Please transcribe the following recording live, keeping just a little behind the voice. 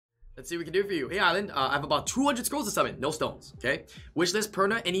Let's see what we can do for you. Hey, Island, I have about 200 scrolls to summon. No stones, okay? Wishlist,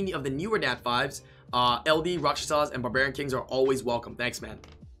 Perna, any of the newer Nat 5s, LD, Rakshasas, and Barbarian Kings are always welcome. Thanks, man.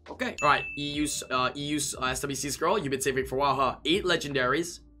 Okay. All right. EU SWC scroll. You've been saving for a while, huh? 8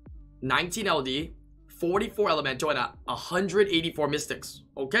 legendaries, 19 LD, 44 elemental, and 184 mystics.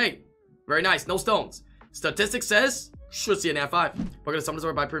 Okay. Very nice. No stones. Statistics says should see a Nat 5. We're gonna summon this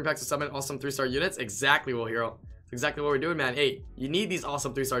or buy premium packs to summon awesome 3-star units. Exactly, Will Hero. That's exactly what we're doing, man. Hey, you need these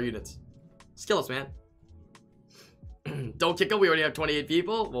awesome 3-star units. Skill us, man. Don't kick them. We already have 28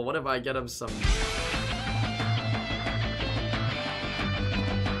 people. Well, what if I get them some?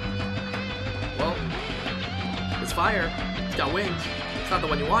 Well, it's fire. It's got wings. It's not the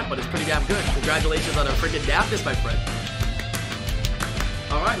one you want, but it's pretty damn good. Congratulations on a freaking dampness, my friend.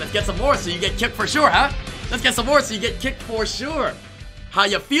 All right, let's get some more so you get kicked for sure, huh? Let's get some more so you get kicked for sure. How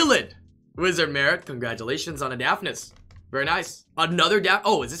you feeling? Wizard Merit, congratulations on a dampness. Very nice. Another damp.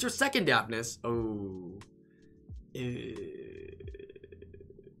 Oh, is this your second dampness? Oh. You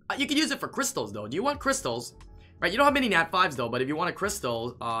can use it for crystals, though. Do you want crystals? Right, you don't have many Nat 5s, though, but if you want a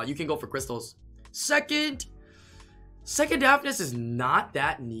crystal, you can go for crystals. Second dampness is not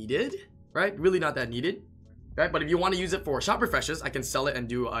that needed, right? Really not that needed, right? But if you want to use it for shop refreshes, I can sell it and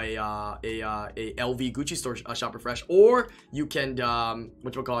do a LV Gucci store shop refresh, or you can get a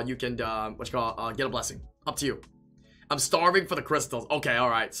blessing. Up to you. I'm starving for the crystals. Okay, all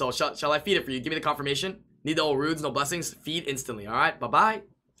right. So shall I feed it for you? Give me the confirmation. Need the old runes, no blessings. Feed instantly. All right. Bye bye.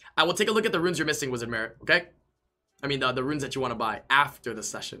 I will take a look at the runes you're missing, Wizard Merit. Okay. I mean the runes that you want to buy after the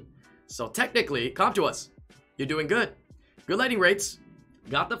session. So technically, come to us. You're doing good. Good lightning rates.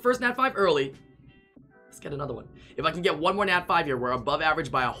 Got the first Nat 5 early. Let's get another one. If I can get one more Nat 5 here, we're above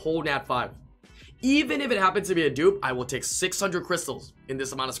average by a whole Nat 5. Even if it happens to be a dupe, I will take 600 crystals in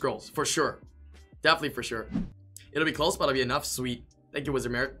this amount of scrolls. For sure. Definitely for sure. It'll be close, but it'll be enough. Sweet. Thank you,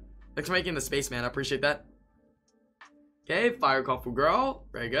 Wizard Merit. Thanks for making the space, man. I appreciate that. Okay, Fire Kung Fu Girl.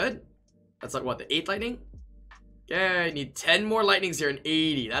 Very good. That's like, what, the 8th lightning? Okay, I need 10 more lightnings here and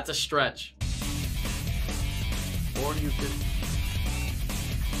 80. That's a stretch.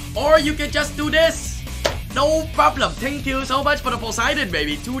 Or you could just do this. No problem. Thank you so much for the Poseidon,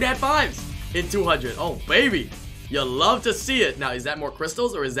 baby. 2 Nat 5s in 200. Oh, baby. You'll love to see it. Now, is that more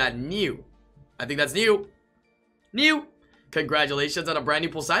crystals or is that new? I think that's new. New. Congratulations on a brand new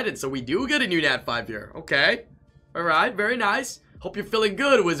Poseidon. So we do get a new Nat 5 here. Okay. All right. Very nice. Hope you're feeling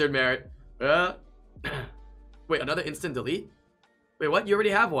good, Wizard Merit. Wait, another instant delete? Wait, what? You already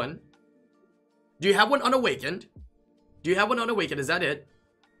have one. Do you have one unawakened? Do you have one unawakened? Is that it?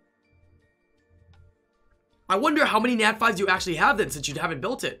 I wonder how many Nat 5s you actually have then, since you haven't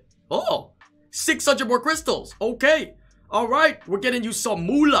built it. Oh, 600 more crystals. Okay. All right. We're getting you some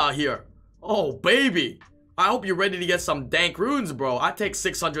moolah here. Oh, baby. I hope you're ready to get some dank runes, bro. I take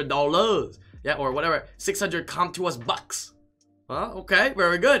 $600. Yeah, or whatever. 600 come to us bucks. Huh? Okay.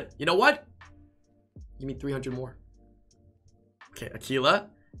 Very good. You know what? Give me 300 more. Okay. Aquila.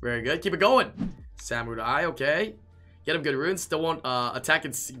 Very good. Keep it going. Samurai. Okay. Get him good runes. Still won't attack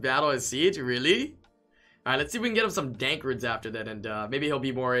in battle and siege. Really? All right. Let's see if we can get him some dank runes after that. And maybe he'll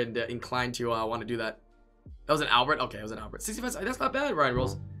be more inclined to want to do that. That was an Albert? Okay. It was an Albert. 65. That's not bad, Ryan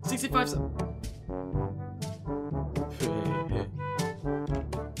Rolls. 65.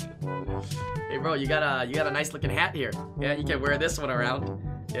 Hey, bro. You got a nice looking hat here. Yeah. You can wear this one around.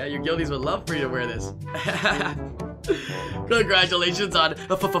 Yeah. Your guildies would love for you to wear this. Congratulations on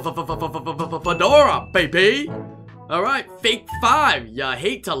Fedora, baby. All right, fake 5. You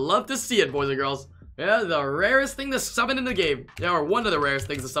hate to love to see it, boys and girls. Yeah, the rarest thing to summon in the game. Yeah, or one of the rarest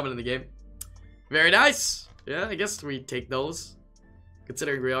things to summon in the game. Very nice. Yeah, I guess we take those.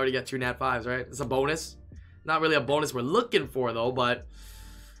 Considering we already got 2 Nat 5s, right? It's a bonus. Not really a bonus we're looking for, though, but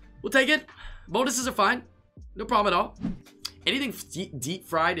we'll take it. Bonuses are fine. No problem at all. Anything deep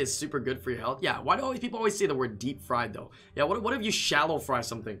fried is super good for your health. Yeah, why do people always say the word deep fried, though? Yeah, what if you shallow fry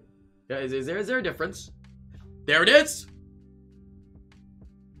something? Yeah, is there a difference? There it is.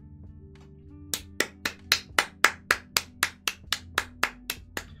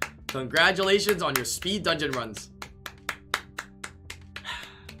 Congratulations on your speed dungeon runs.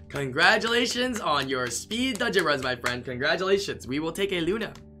 Congratulations on your speed dungeon runs, my friend. Congratulations. We will take a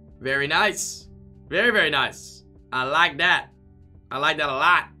Luna. Very nice. Very, very nice. I like that. I like that a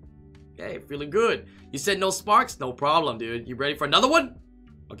lot. Okay, feeling good. You said no sparks? No problem, dude. You ready for another one?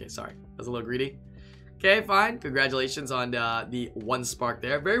 Okay, sorry. That was a little greedy. Okay, fine. Congratulations on the 1 spark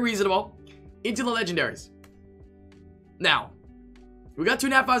there. Very reasonable. Into the legendaries. Now, we got 2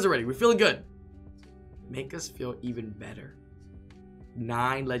 Nat 5s already. We're feeling good. Make us feel even better.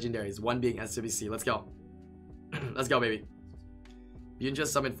 9 legendaries. 1 being SWC. Let's go. Let's go, baby. You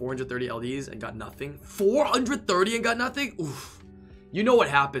just summoned 430 LDs and got nothing. 430 and got nothing? Oof. You know what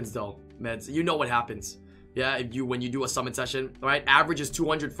happens though, Meds. You know what happens. Yeah, if you when you do a summon session, right? Average is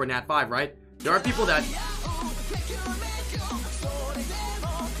 200 for Nat 5, right? There are people that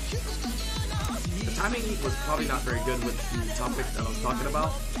the timing was probably not very good with the topic that I was talking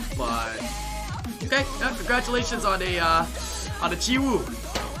about, but okay, yeah, congratulations on a Chiwu.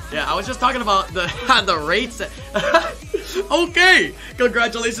 Yeah, I was just talking about the the rates. Okay,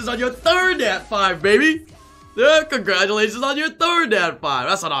 congratulations on your third Nat 5, baby. Yeah, congratulations on your third Nat 5.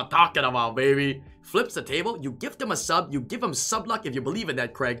 That's what I'm talking about, baby. Flips the table, you give them a sub, you give them sub luck if you believe in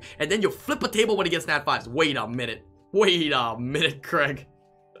that, Craig, and then you flip a table when he gets Nat 5s. Wait a minute, Craig.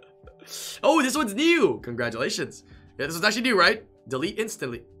 Oh, this one's new. Congratulations. Yeah, this is actually new, right? Delete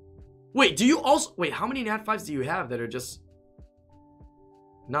instantly. Wait, do you also... Wait, how many Nat 5s do you have that are just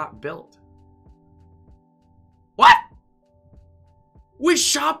not built? What? We're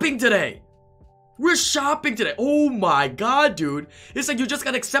shopping today. We're shopping today. Oh my god, dude. It's like you just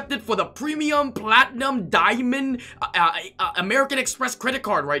got accepted for the premium, platinum, diamond, American Express credit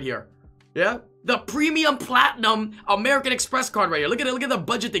card right here. Yeah? The premium, platinum, American Express card right here. Look at it. Look at the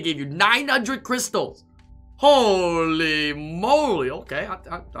budget they gave you. 900 crystals. Holy moly. Okay.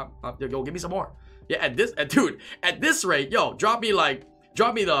 Yo, give me some more. Yeah, dude, at this rate, yo, drop me the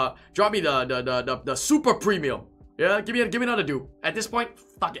super premium. Yeah, give me another dupe. At this point,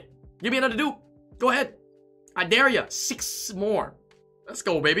 fuck it. Give me another dupe. Go ahead. I dare ya. 6 more. Let's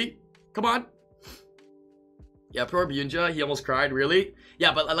go, baby. Come on. Yeah, poor Byunja. He almost cried. Really?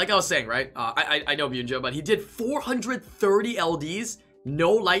 Yeah, but like I was saying, right? I know Byunja, but he did 430 LDs.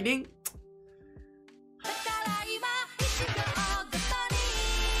 No lightning. I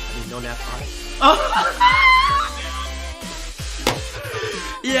mean, no Nat 5.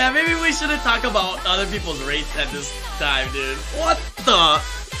 Yeah, maybe we shouldn't talk about other people's rates at this time, dude. What the...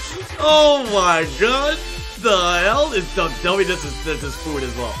 Oh my god, the hell? Tell me this is food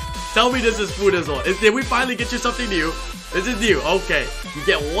as well. Tell me this is food as well. Did we finally get you something new? This is new. Okay. You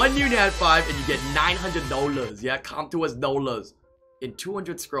get 1 new Nat 5 and you get $900. Yeah, come to us dollars. In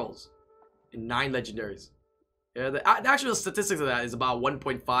 200 scrolls. In 9 legendaries. Yeah, the actual statistics of that is about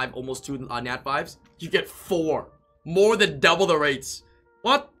 1.5, almost 2 Nat 5s. You get 4. More than double the rates.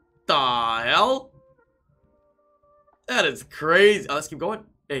 What the hell? That is crazy. Let's keep going.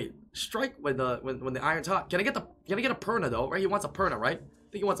 Hey, strike when the iron's hot. Can I get a Perna though? Right? He wants a Perna, right? I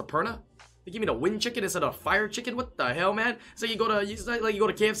think he wants a Perna. They give me the wind chicken instead of fire chicken. What the hell, man? So you go to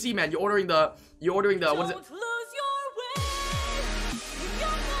KFC, man. You're ordering the what is it?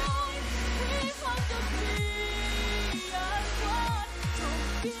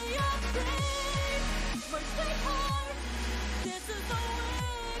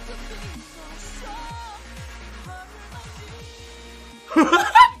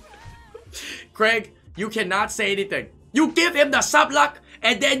 Craig, you cannot say anything. You give him the sub luck,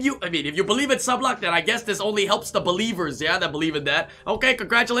 and then I mean, if you believe in sub luck, then I guess this only helps the believers, yeah, that believe in that. Okay,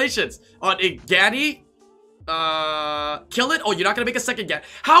 congratulations on Igani. Kill it. Oh, you're not gonna make a second Gani.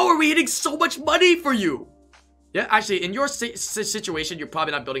 How are we hitting so much money for you? Yeah, actually, in your situation, you're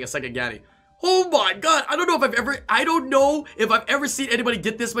probably not building a second Gani. Oh my god, I don't know if I've ever seen anybody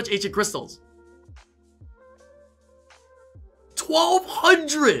get this much ancient crystals.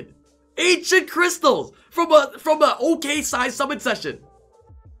 1,200 ancient crystals from a okay size summon session.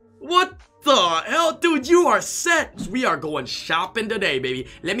 What the hell, dude? You are set. We are going shopping today, baby.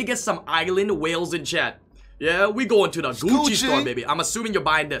 Let me get some island whales in chat. Yeah, we going to the Gucci store, baby. I'm assuming you're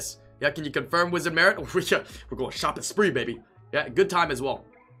buying this. Yeah, can you confirm, Wizard Merit? We're going shopping spree, baby. Yeah, good time as well.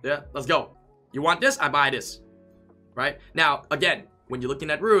 Yeah, let's go. You want this? I buy this. Right? Now, again, when you're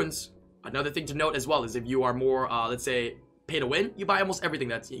looking at runes, another thing to note as well is if you are more, let's say, pay to win, you buy almost everything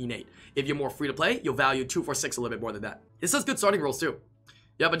that's innate. If you're more free to play, you'll value 2, 4, 6 a little bit more than that. This has good starting rules too.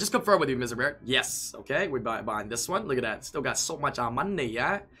 Yeah, but just confirm with you, Mr. Bear. Yes. Okay, we're buying this one. Look at that. Still got so much money,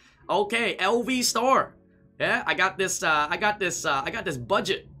 yeah? Okay, LV store. Yeah, I got this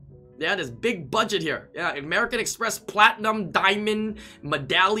budget. Yeah, this big budget here. Yeah, American Express Platinum Diamond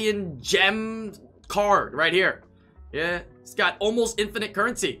Medallion Gem card right here. Yeah, it's got almost infinite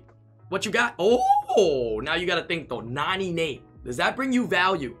currency. What you got? Oh, now you gotta think though. 98. Does that bring you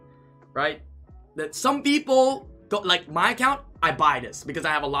value? Right? That some people go, like my account, I buy this because I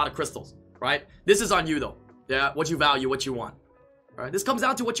have a lot of crystals. Right? This is on you though. Yeah, what you value, what you want. Right? This comes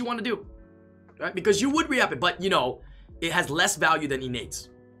down to what you want to do. Right? Because you would re-up it, but you know, it has less value than innates.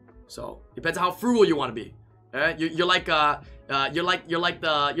 So depends on how frugal you want to be. You're like the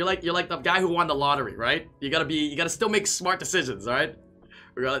guy who won the lottery, right? You gotta still make smart decisions, all right?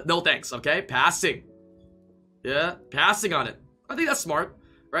 No thanks, okay? Passing. Yeah, passing on it. I think that's smart,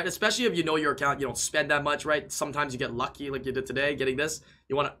 right? Especially if you know your account, you don't spend that much, right? Sometimes you get lucky like you did today getting this.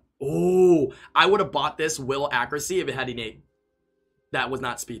 You want to... Oh, I would have bought this will accuracy if it had innate. That was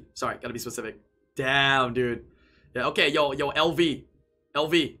not speed. Sorry, gotta be specific. Damn, dude. Yeah, okay, yo, LV.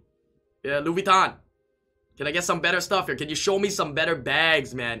 LV. Yeah, Louis Vuitton. Can I get some better stuff here? Can you show me some better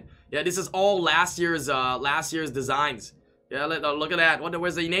bags, man? Yeah, this is all last year's designs. Yeah, look at that.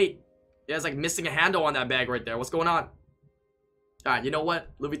 Where's the innate? Yeah, it's like missing a handle on that bag right there. What's going on? All right, you know what,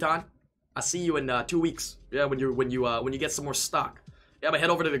 Louis Vuitton? I'll see you in 2 weeks. Yeah, when you get some more stock. Yeah, I'm gonna head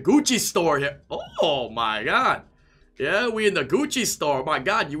over to the Gucci store here. Oh my god. Yeah, we in the Gucci store. My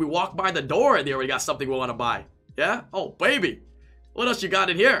god, we walk by the door and they already got something we want to buy. Yeah? Oh, baby. What else you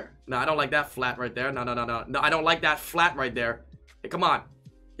got in here? No, I don't like that flat right there. No, I don't like that flat right there. Hey, come on.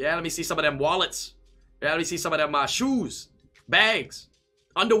 Yeah, let me see some of them wallets. Yeah, let me see some of them shoes, bags,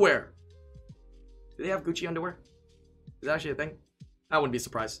 underwear. Do they have Gucci underwear? Is that actually a thing? I wouldn't be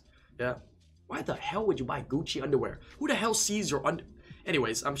surprised. Yeah. Why the hell would you buy Gucci underwear? Who the hell sees your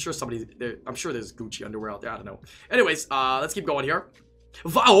Anyways, I'm sure somebody there. I'm sure there's Gucci underwear out there. I don't know. Anyways, let's keep going here.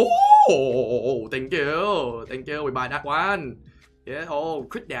 Oh, thank you. Thank you. We buy that one. Yeah, oh,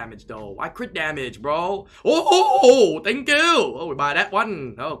 crit damage though. Why crit damage, bro? Oh, thank you. Oh, we buy that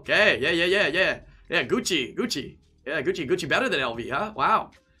one. Okay, yeah. Yeah, Gucci. Yeah, Gucci better than LV, huh?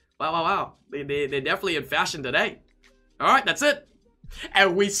 Wow. They're definitely in fashion today. All right, that's it.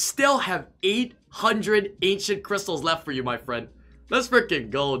 And we still have 800 ancient crystals left for you, my friend. Let's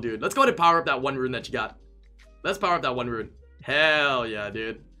freaking go, dude. Let's go ahead and power up that one rune that you got. Let's power up that one rune. Hell yeah,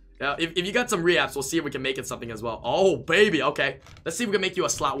 dude. Now, if you got some re-apps, we'll see if we can make it something as well. Oh, baby. Okay. Let's see if we can make you a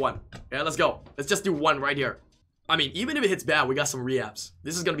slot 1. Yeah, let's go. Let's just do 1 right here. I mean, even if it hits bad, we got some re-apps.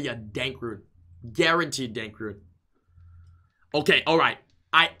 This is going to be a dank rune. Guaranteed dank rune. Okay, all right.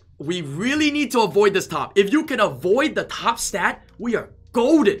 We really need to avoid this top. If you can avoid the top stat, we are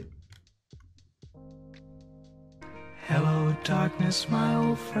golden. Hello, darkness, my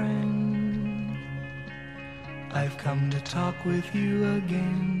old friend. I've come to talk with you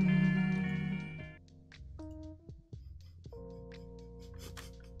again.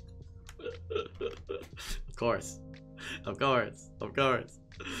 Of course. Alright,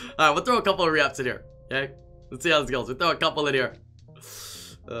 we'll throw a couple of re-ups in here. Okay? Let's see how this goes. We'll throw a couple in here.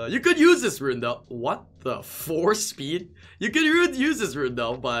 You could use this rune though. What the 4 speed? You could use this rune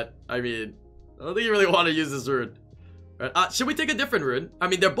though, but I mean, I don't think you really want to use this rune. Right? Should we take a different rune? I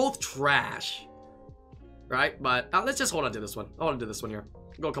mean, they're both trash. Right? But let's just hold on to this one. Hold on to this one here.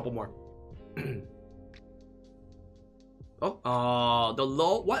 Go a couple more. Oh, the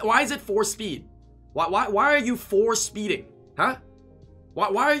low. Why is it 4 speed? Why are you 4 speeding? Huh?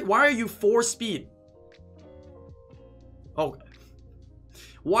 Why are you 4 speed? Oh.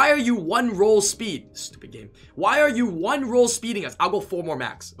 Why are you 1 roll speed? Stupid game. Why are you 1 roll speeding us? I'll go 4 more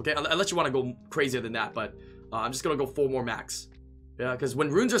max. Okay, unless you want to go crazier than that, but I'm just gonna go 4 more max. Yeah, because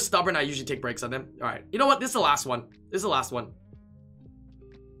when runes are stubborn, I usually take breaks on them. All right, you know what? This is the last one.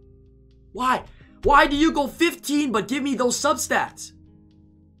 Why? Why do you go 15 but give me those substats?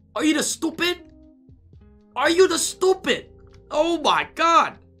 Are you the stupid? Are you the stupid? Oh my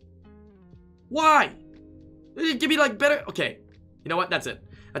god. Why? Give me like better. Okay, you know what? That's it.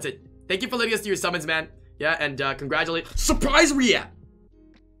 Thank you for letting us do your summons, man. Yeah, and congratulate. Surprise re-app.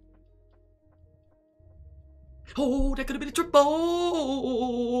 Oh, that could have been a triple.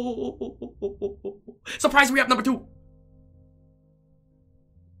 Surprise re-app number 2.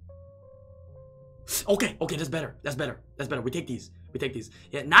 Okay, that's better. We take these.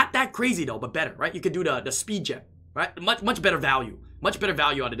 Yeah, not that crazy though, but better, right? You could do the speed gem, right? Much better value. Much better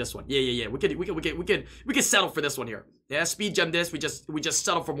value out of this one. Yeah. We could settle for this one here. Yeah, speed gem this. We just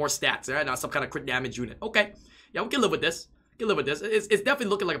settle for more stats, right? Not some kind of crit damage unit. Okay. Yeah, we can live with this. It's definitely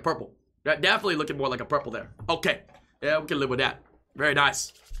looking like a purple. Right? Definitely looking more like a purple there. Okay. Yeah, we can live with that. Very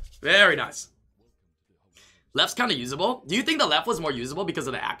nice. Very nice. Left's kind of usable. Do you think the left was more usable because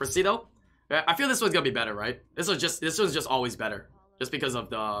of the accuracy though? I feel this one's gonna be better, right? This was just always better, just because of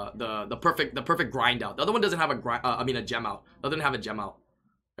the perfect grind out. The other one doesn't have a gem out. The other didn't have a gem out.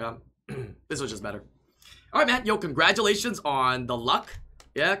 Yeah, this was just better. All right, man. Yo, congratulations on the luck.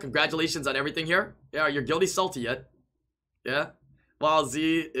 Yeah, congratulations on everything here. Yeah, your guilty salty yet? Yeah. While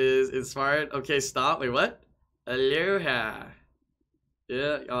Z is inspired. Okay, stop. Wait, what? Aloha.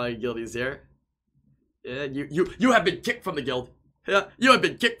 Yeah, all your guilties here. Yeah, you have been kicked from the guild. Yeah, you have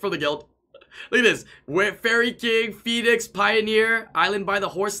been kicked from the guild. Look at this. Fairy King, Phoenix, Pioneer, Island by the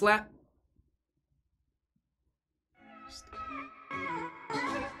Horse Lap.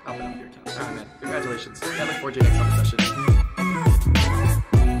 I'll put up your account. Alright, man. Congratulations. I look forward to your next session.